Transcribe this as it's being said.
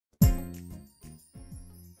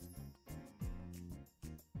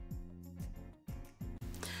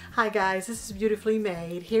Hi guys, this is Beautifully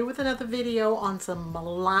Made here with another video on some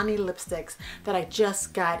Milani lipsticks that I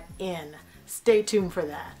just got in. Stay tuned for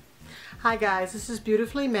that. Hi guys, this is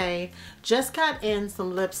Beautifully Made. Just got in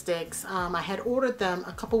some lipsticks. I had ordered them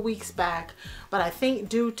a couple weeks back, but I think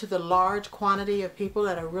due to the large quantity of people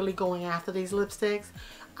that are really going after these lipsticks,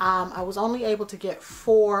 I was only able to get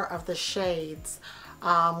 4 of the shades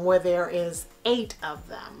where there is 8 of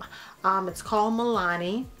them. It's called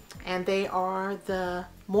Milani, and they are the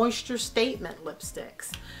Moisture Statement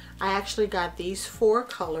lipsticks. I actually got these 4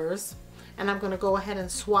 colors, and I'm going to go ahead and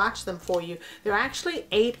swatch them for you. There are actually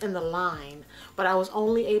 8 in the line, but I was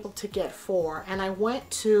only able to get 4, and I went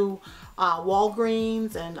to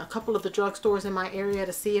Walgreens and a couple of the drugstores in my area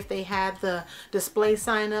to see if they had the display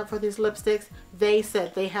sign up for these lipsticks. They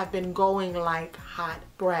said they have been going like hot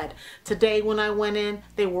bread. Today when I went in,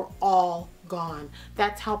 they were all gone.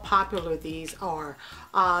 That's how popular these are.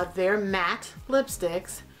 They're matte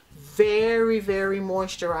lipsticks, very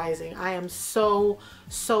moisturizing. I am so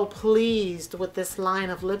pleased with this line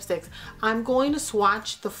of lipsticks. I'm going to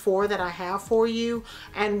swatch the 4 that I have for you,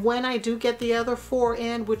 and when I do get the other 4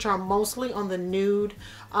 in, which are mostly on the nude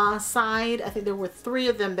side, I think there were 3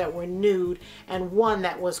 of them that were nude and 1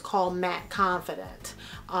 that was called Matte Confident.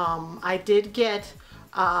 I did get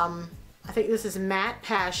I think this is Matte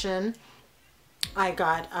Passion. I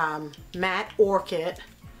got Matte Orchid,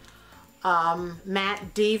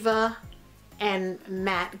 Matte Diva, and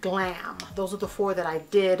Matte Glam. Those are the 4 that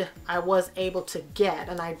I was able to get,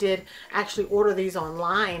 and I did actually order these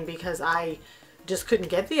online because I just couldn't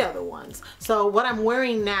get the other ones. So what I'm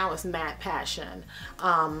wearing now is Matte Passion.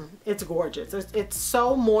 It's gorgeous. It's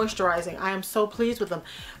so moisturizing. I am so pleased with them.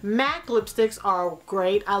 MAC lipsticks are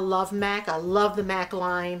great. I love MAC. I love the MAC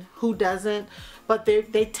line. Who doesn't? But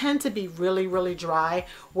they tend to be really dry,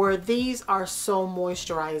 where these are so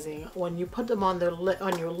moisturizing. When you put them on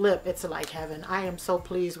your lip, it's like heaven. I am so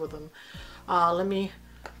pleased with them.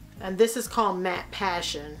 And this is called Matte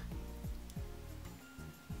Passion.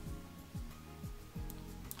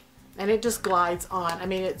 And it just glides on. I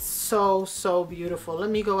mean, it's so beautiful. Let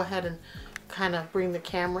me go ahead and kind of bring the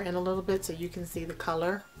camera in a little bit so you can see the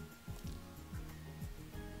color.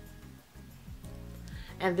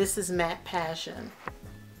 And this is Matte Passion.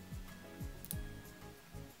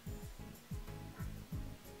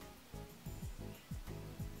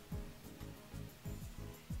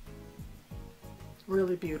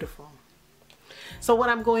 Really beautiful. So what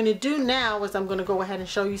I'm going to do now is I'm going to go ahead and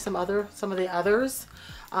show you some of the others.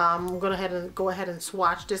 I'm going to go ahead and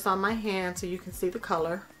swatch this on my hand so you can see the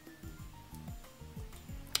color.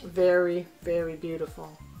 Very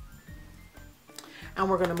beautiful. And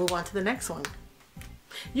we're going to move on to the next one.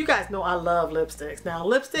 You guys know I love lipsticks. Now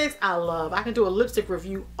lipsticks I love. I can do a lipstick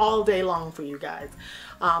review all day long for you guys.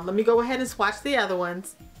 Let me go ahead and swatch the other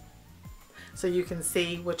ones so you can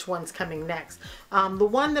see which one's coming next. The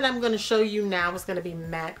one that I'm going to show you now is going to be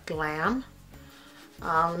Matte Glam.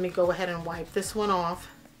 Let me go ahead and wipe this one off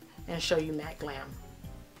and show you Matte Glam.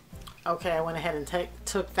 Okay, I went ahead and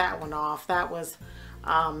took that one off. That was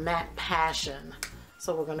Matte Passion.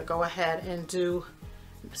 So we're going to go ahead and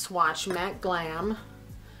swatch Matte Glam.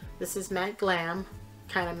 This is Matte Glam.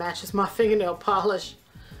 Kind of matches my fingernail polish.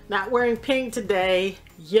 Not wearing pink today.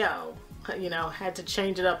 Yo, you know, had to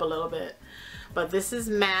change it up a little bit. But this is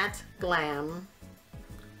Matte Glam.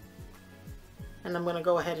 And I'm going to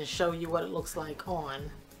go ahead and show you what it looks like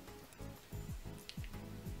on.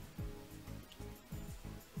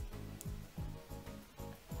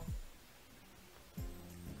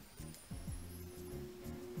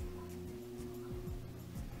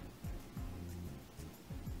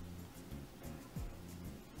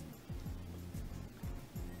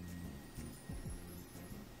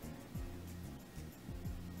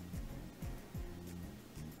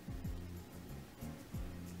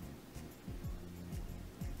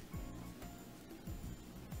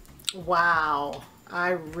 Wow, I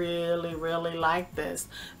really like this.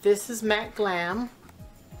 This is Matte Glam.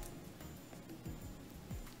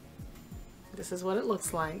 This is what it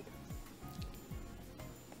looks like.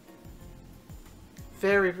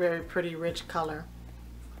 Very pretty, rich color.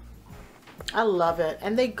 I love it,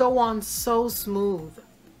 and they go on so smooth.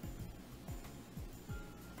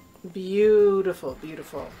 Beautiful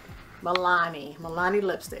Milani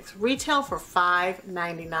lipsticks. Retail for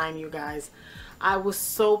 $5.99, you guys. I was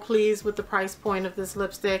so pleased with the price point of this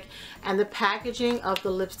lipstick, and the packaging of the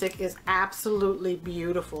lipstick is absolutely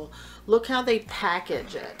beautiful. Look how they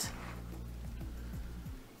package it.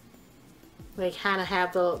 They kind of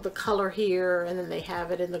have the color here, and then they have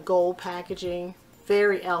it in the gold packaging.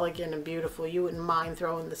 Very elegant and beautiful. You wouldn't mind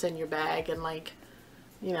throwing this in your bag and, like,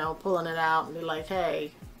 you know, pulling it out and be like,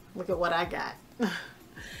 hey, Look at what I got.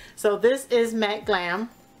 So this is Matte Glam.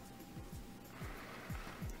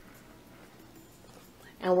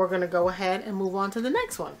 And we're going to go ahead and move on to the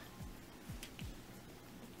next one.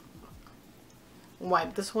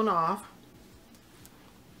 Wipe this one off.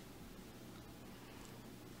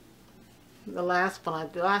 The last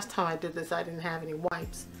time I did this, I didn't have any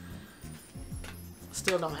wipes.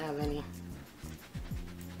 Still don't have any.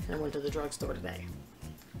 And I went to the drugstore today.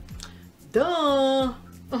 Duh!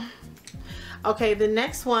 Okay, the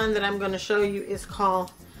next one that I'm going to show you is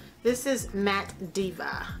called, this is Matte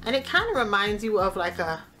Diva. And it kind of reminds you of like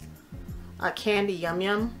a Candy Yum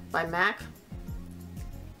Yum by MAC.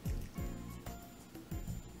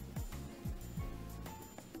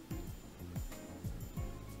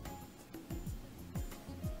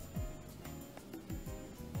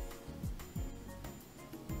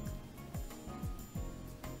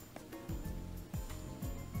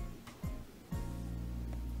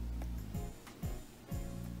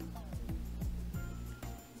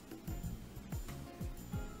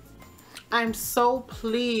 I'm so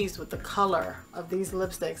pleased with the color of these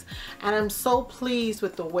lipsticks, and I'm so pleased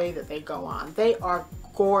with the way that they go on. They are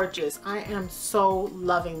gorgeous. I am so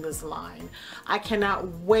loving this line. I cannot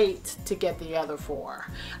wait to get the other four.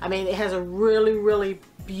 I mean, it has a really, really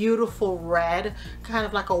beautiful red, kind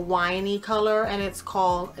of like a winey color, and it's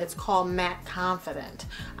called Matte Confident.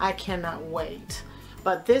 I cannot wait.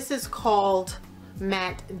 But this is called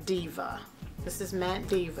Matte Diva. This is Matte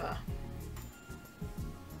Diva.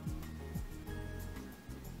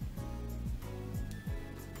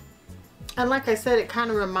 And like I said, it kind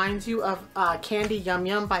of reminds you of Candy Yum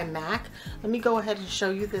Yum by MAC. Let me go ahead and show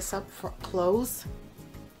you this up close.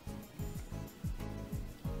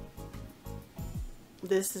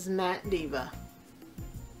 This is Matte Diva.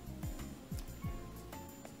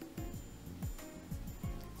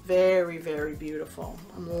 Very, very beautiful.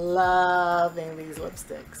 I'm loving these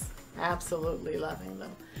lipsticks. Absolutely loving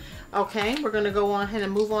them. Okay, we're going to go on ahead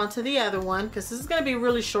and move on to the other one, because this is going to be a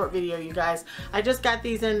really short video, you guys. I just got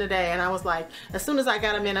these in today, and I was like, as soon as I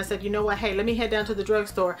got them in, I said, you know what, hey, let me head down to the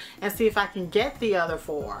drugstore and see if I can get the other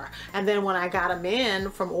four. And then when I got them in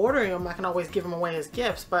from ordering them, I can always give them away as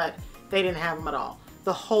gifts, but they didn't have them at all.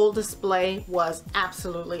 The whole display was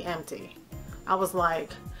absolutely empty. I was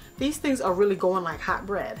like, these things are really going like hot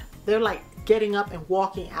bread. They're like getting up and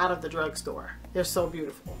walking out of the drugstore. They're so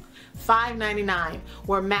beautiful. $5.99,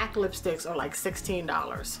 where MAC lipsticks are like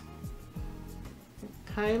 $16.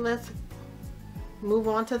 Okay, let's move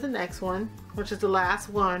on to the next one, which is the last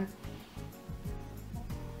one.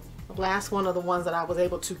 The last one of the ones that I was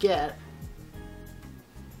able to get.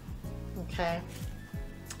 Okay,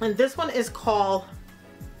 and this one is called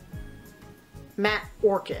Matte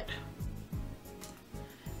Orchid.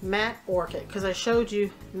 Matte Orchid, because I showed you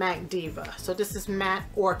Matte Diva. So this is Matte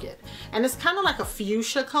Orchid, and it's kind of like a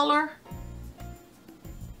fuchsia color.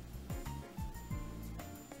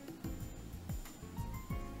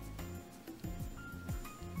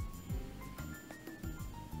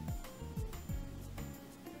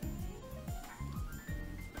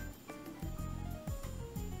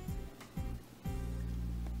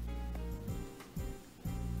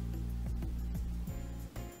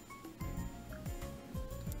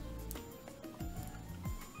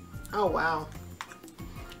 Oh wow,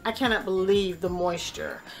 I cannot believe the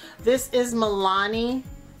moisture. This is Milani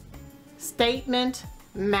Statement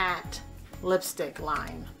Matte Lipstick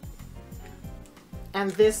line, and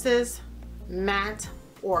this is Matte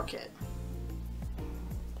Orchid.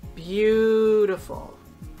 Beautiful,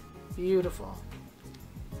 beautiful.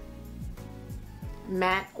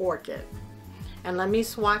 Matte Orchid. And let me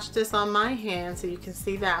swatch this on my hand so you can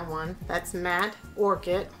see that one. That's Matte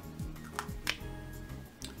Orchid.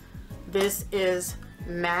 This is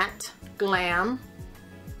Matte Glam.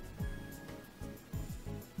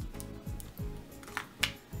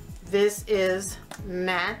 This is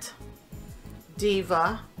Matte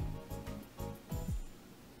Diva.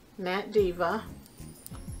 Matte Diva.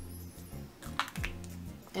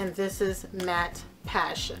 And this is Matte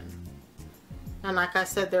Passion. And like I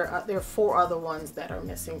said, there are 4 other ones that are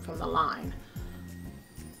missing from the line.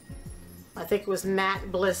 I think it was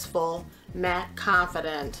Matte Blissful, Matte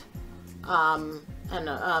Confident, and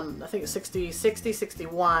I think it's 60,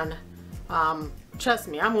 61. Trust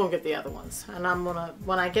me, I'm gonna get the other ones, and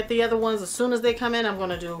when I get the other ones, as soon as they come in, I'm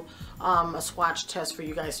gonna do a swatch test for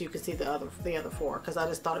you guys so you can see the other 4, because I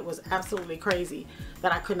just thought it was absolutely crazy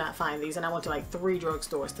that I could not find these, and I went to like 3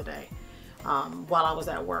 drugstores today while I was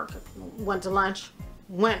at work. Went to lunch,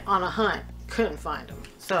 went on a hunt, couldn't find them,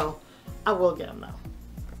 so I will get them though.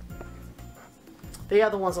 The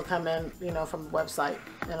other ones will come in, you know, from the website,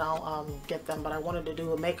 and I'll get them. But I wanted to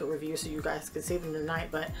do a makeup review so you guys could see them tonight.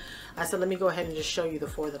 But I said, let me go ahead and just show you the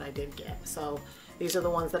 4 that I did get. So these are the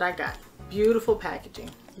ones that I got. Beautiful packaging.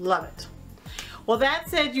 Love it. Well, that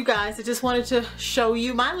said, you guys, I just wanted to show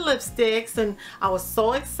you my lipsticks, and I was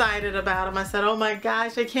so excited about them. I said, oh my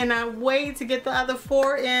gosh, I cannot wait to get the other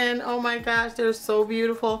 4 in. Oh my gosh, they're so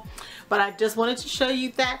beautiful. But I just wanted to show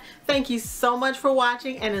you that. Thank you so much for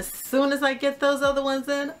watching, and as soon as I get those other ones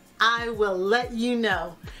in, I will let you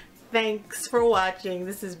know. Thanks for watching.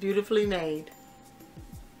 This is Beautifully Made.